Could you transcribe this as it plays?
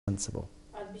sensible.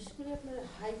 আর বিশেষ করে আপনার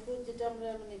হাইপো যেটা আমরা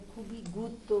মানে খুবই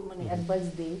গুরুত্ব মানে অ্যাডভাইস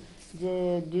দেই যে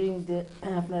ডিউরিং দ্য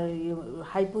আপনার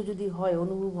হাইপো যদি হয়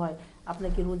অনুভব হয়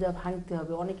আপনাকে রোজা ভাঙতে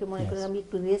হবে। অনেকে মনে করে আমি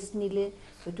একটু রেস্ট নিলে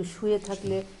একটু শুয়ে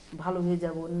থাকলে ভালো হয়ে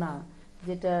যাব, না,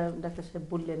 যেটা ডাক্তার সাহেব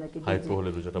বললেন আর কি,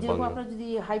 যেরকম আপনার যদি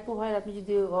হাইপো হয়, আপনি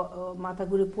যদি মাথা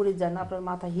ঘুরে পড়ে যান, আপনার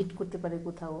মাথা হিট করতে পারে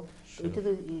কোথাও, এটা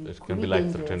তো খুবই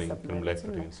ডেঞ্জারাস।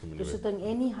 সুতরাং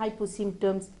any hypo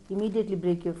symptoms immediately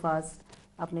break your fast,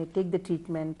 আপনি take the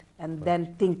treatment and then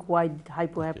think why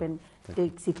hypo happened,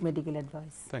 seek medical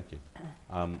advice. Thank you.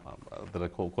 There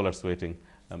are callers waiting.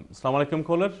 Assalamu alaikum,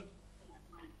 caller.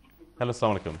 Hello,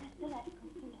 assalamu alaikum.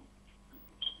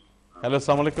 Hello,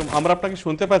 assalamu alaikum. আমরা আপনাকে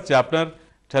শুনতে পাচ্ছি, আপনার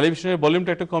টেলিভিশনের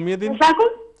ভলিউমটা একটু কমিয়ে দিন।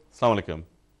 Assalamu alaikum.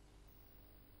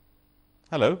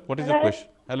 Hello, what is your question?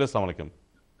 Hello, assalamu alaikum.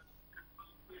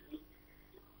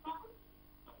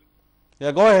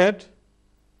 Yeah, go ahead.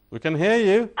 We can hear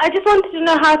you. I just wanted to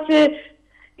know how to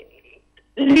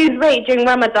lose weight during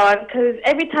Ramadan, because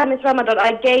every time it's Ramadan,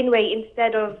 I gain weight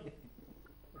instead of...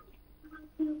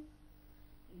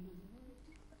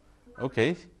 Okay.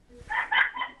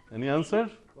 Any answer?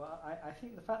 Well, I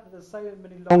think the fact that there's so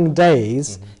many long days,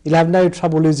 you'll have no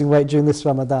trouble losing weight during this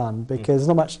Ramadan, because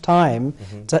there's not much time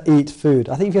to eat food.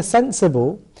 I think if you're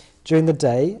sensible during the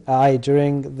day,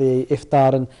 during the iftar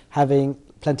and having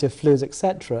plenty of fluids, etc.,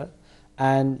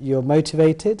 and you're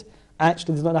motivated,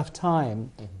 actually there's not enough time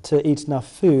to eat enough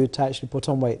food to actually put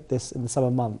on weight in the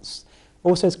summer months.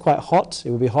 Also, it's quite hot. It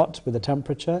will be hot with the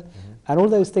temperature, and all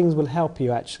those things will help you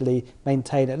actually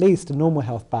maintain at least a normal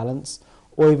health balance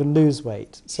or even lose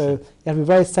weight. So you have to be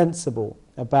very sensible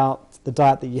about the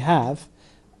diet that you have,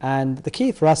 and the key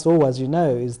for us all, as you know,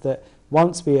 is that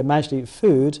once we manage to eat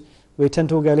food, we tend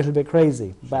to all go a little bit crazy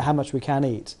about how much we can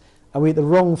eat, and we eat the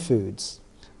wrong foods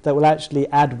that will actually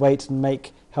add weight and make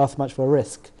health much more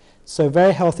risk. So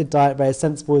very healthy diet, very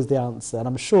sensible is the answer. And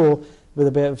I'm sure with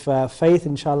a bit of faith,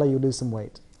 inshallah, you'll lose some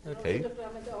weight. Okay.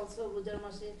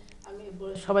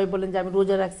 সবাই বলেন যে আমি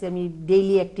রোজা রাখছি, আমি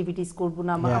daily activities করব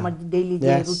না, আমার ডেইলি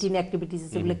যে রুটিন অ্যাক্টিভিটিস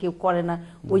সেগুলো কেউ করে না,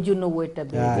 ওই জন্য ওয়েটটা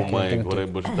বেড়ে যায়, ঘরে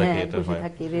বসে থাকে, এটা হয়।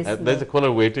 There's a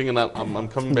caller waiting, and I'm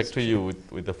coming back to you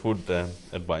with the food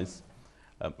advice.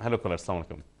 Hello caller, assalamu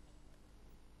alaikum.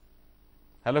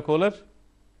 Hello caller.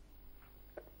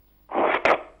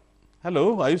 Hello,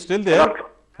 are you still there?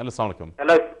 Hello, assalamu alaikum.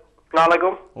 Hello, assalamu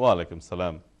alaikum. Wa alaikum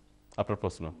salam. আপনার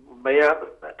প্রশ্ন? ভাইয়া,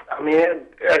 আমি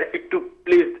একটু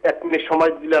please এক minute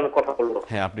সময় দিলে আমি কথা বলবো।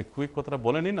 হ্যাঁ, আপনি কুইক কথাটা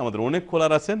বলে নিন, আমাদের অনেক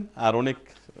কলার আছেন আর অনেক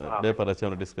ব্যাপার আছে,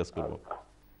 আমরা ডিসকাস করব।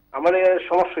 আমার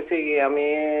সমস্যা হচ্ছে কি, আমি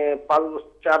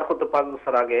 5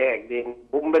 বছর আগে একদিন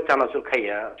বোম্বে চানাচুর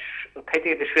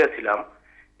খাইতে শুয়েছিলাম।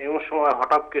 এমন সময়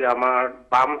হঠাৎ করে আমার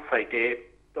বাম সাইডে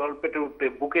তলপেটে উঠে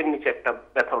বুকের নিচে একটা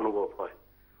ব্যথা অনুভব হয়।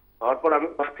 হওয়ার পর আমি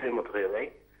অস্থির মতো হয়ে যাই।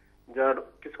 যার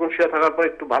কিছুক্ষণ শুয়ে থাকার পর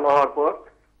একটু ভালো হওয়ার পর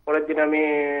পরের দিন আমি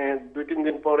 2-3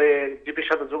 দিন পরে জিপির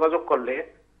সাথে যোগাযোগ করলে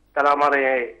তারা আমার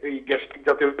এই গ্যাস্ট্রিক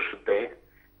জাতীয় ওষুধ দেয়।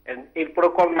 এরপরে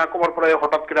কম না কমার পরে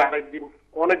হঠাৎ করে আরেকদিন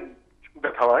অনেক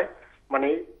ব্যথা হয়, মানে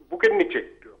বুকের নিচে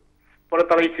একটু। পরে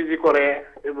তারা ইসিজি করে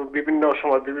এবং বিভিন্ন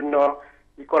সময় বিভিন্ন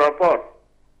করার পর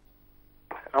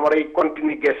আমার এই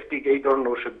কন্টিনিউ গ্যাস্ট্রিক এই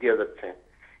ধরনের ওষুধ দিয়ে যাচ্ছে।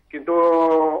 কিন্তু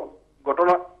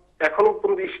ঘটনা এখনো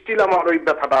পর্যন্ত স্টিল আমার ওই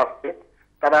ব্যথাটা আছে,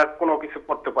 তারা কোনো কিছু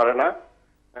করতে পারে না,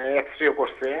 এক্সরে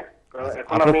করছে।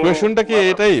 আপনার কোয়েশ্চনটা কি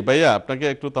এটাই ভাইয়া? আপনাকে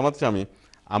একটু থামাচ্ছি আমি।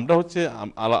 আমরা হচ্ছে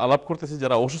আলাপ করতেছি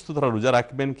যারা অসুস্থ, তারা রোজা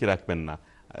রাখবেন কি রাখবেন না,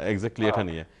 এক্স্যাক্টলি এটা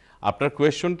নিয়ে। আপনার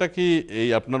কোয়েশ্চনটা কি এই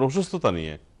আপনার অসুস্থতা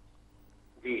নিয়ে?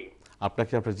 জি।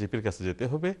 আপনাকে আপনার জিপির কাছে যেতে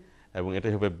হবে এবং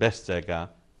এটাই হবে বেস্ট জায়গা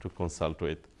টু কনসাল্ট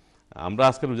উইথ। আমরা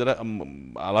আজকে রোজা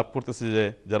আলাপ করতেছি যে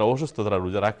যারা অসুস্থ তারা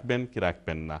রোজা রাখবেন কি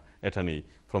রাখবেন না, এটা নিয়ে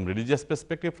from religious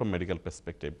perspective, from medical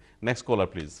perspective. Next collar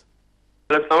please.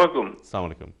 আসসালামু আলাইকুম। আসসালামু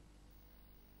আলাইকুম।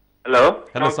 হ্যালো।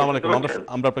 হ্যালো, আসসালামু আলাইকুম।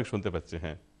 আমরা আপনাকে শুনতে পাচ্ছি।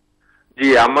 হ্যাঁ জি,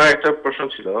 আমার একটা প্রশ্ন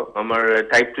ছিল। আমার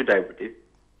টাইপ 2 ডায়াবেটিস।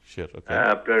 শিওর। ওকে।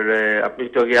 আপনি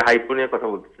তো আগে হাইপো নিয়ে কথা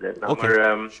বলছিলেন। আমার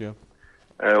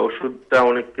ওষুধটা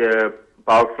অনেক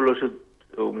পাওয়ারফুল ওষুধ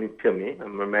নিচ্ছি আমি।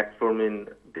 আমার ম্যাক্সফরমিন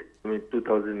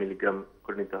 2000 মিলিগ্রাম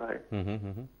করে নিতে হয়,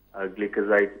 আর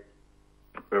গ্লিকাজাইড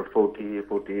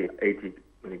 40-80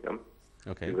 মিলিগ্রাম।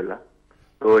 এগুলা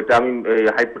তো এটা আমি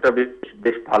হাইপোটা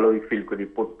বেশ ভালোই ফিল করি,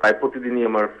 প্রায় প্রতিদিনই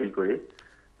আমার ফিল করি।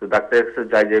 তো ডাক্তারের কাছে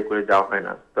যাই করে যাওয়া হয়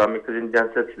না। তো আমি একটা জিনিস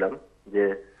জানতে চাচ্ছিলাম যে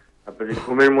আপনার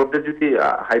ঘুমের মধ্যে যদি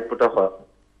হাইপোটা হয়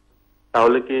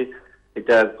তাহলে কি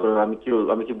এটা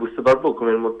আমি কি বুঝতে পারবো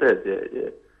ঘুমের মধ্যে যে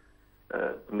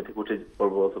ঘুম থেকে উঠে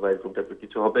পড়বো অথবা এরকম টাইপের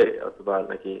কিছু হবে, অথবা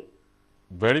নাকি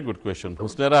ভেরি গুড কোয়েশ্চেন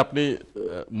হোসনারা, আপনি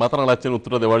মাথা নাড়াচ্ছেন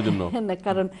উত্তর দেওয়ার জন্য। না,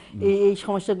 কারণ এই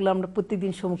সমস্যাগুলো আমরা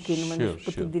প্রত্যেকদিন সম্মুখীন, মানে Sure,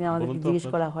 প্রত্যেকদিন sure. আমাদেরকে বলুন তো জিজ্ঞেস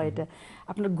আপনার। করা হয় এটা।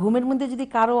 আপনার ঘুমের মধ্যে যদি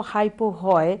কারো হাইপো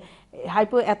হয়,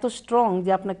 হাইপো এত স্ট্রং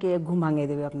যে আপনাকে ঘুম ভাঙিয়ে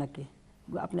দেবে, আপনাকে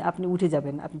আপনি আপনি উঠে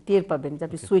যাবেন, আপনি টের পাবেন যে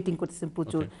আপনি সোয়েটিং করতেছেন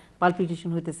প্রচুর, পালপিটেশন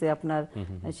হইতেছে আপনার,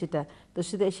 সেটা তো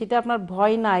সেটা আপনার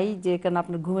ভয় নাই, যে কারণ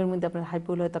আপনার ঘুমের মধ্যে আপনার হাইপো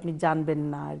হলে হয়তো আপনি জানবেন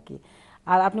না আর কি।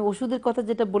 আর আপনি ওষুধের কথা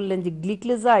যেটা বললেন যে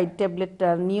গ্লিক্লোজাইড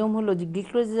ট্যাবলেটটার নিয়ম হলো যে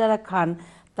গ্লিক্লোজাইড যারা খান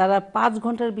তারা 5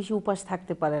 ঘন্টার বেশি উপাস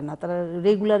থাকতে পারে না, তারা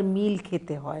রেগুলার মিল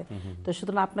খেতে হয়। তো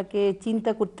সুতরাং আপনাকে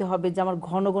চিন্তা করতে হবে যে আমার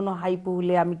ঘন ঘন হাইপো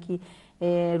হলে আমি কি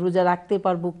রোজা রাখতে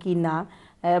পারবো কি না,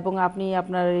 এবং আপনি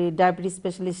আপনার ডায়াবেটিস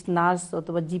স্পেশালিস্ট নার্স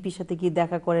অথবা জিপির সাথে কি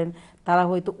দেখা করেন, তারা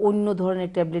হয়তো অন্য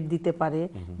ধরনের ট্যাবলেট দিতে পারে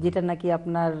যেটা নাকি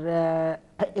আপনার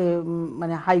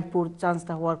মানে হাইপোর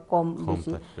চান্সটা হওয়ার কম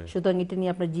বেশি। সুতরাং এটা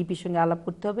নিয়ে আপনার জিপির সঙ্গে আলাপ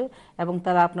করতে হবে, এবং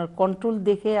তারা আপনার কন্ট্রোল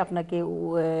দেখে আপনাকে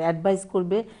অ্যাডভাইস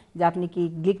করবে যে আপনি কি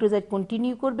গ্লিক্লোজাইড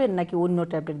কন্টিনিউ করবেন নাকি অন্য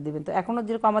ট্যাবলেট দেবেন। তো এখনও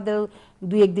যেরকম আমাদের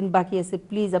 2-1 দিন বাকি আছে,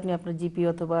 প্লিজ আপনি আপনার জিপি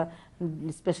অথবা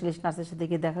স্পেশালিস্ট নার্সের সাথে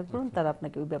গিয়ে দেখা করুন, তারা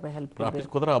আপনাকে ওই ব্যাপারে হেল্প করবে। আপনি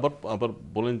কথাটা আবার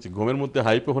বলেন যে ঘুমের মধ্যে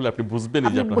হাইপো হলে আপনি বুঝবেন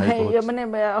যে আপনার হাইপো হচ্ছে। মানে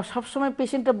সবসময়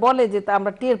পেশেন্টটা বলে যে তা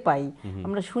আমরা টের পাই,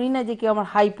 আমরা শুনি না যে কেউ আমার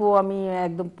হাইপো, আমি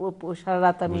একদম সারা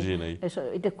রাত আমি,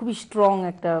 এটা খুবই স্ট্রং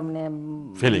একটা মানে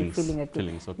ফিলিং আর কি,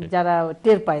 যারা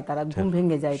টের পায় তারা ঘুম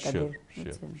ভেঙে যায় তাদের।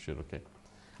 ওকে,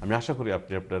 আমি আশা করি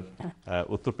আপনি আপনার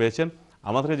উত্তর পেয়েছেন।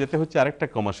 আমাদের যেতে হচ্ছে আরেকটা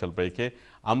কমার্শিয়াল ব্রেকে।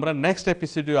 আমরা নেক্সট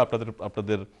এপিসোডে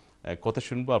আপনাদের কথা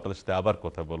শুনবো, আপনাদের সাথে আবার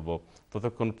কথা বলবো।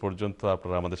 ততক্ষণ পর্যন্ত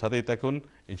আপনারা আমাদের সাথেই থাকুন,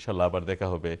 ইনশাল্লাহ আবার দেখা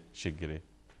হবে শিগগিরই।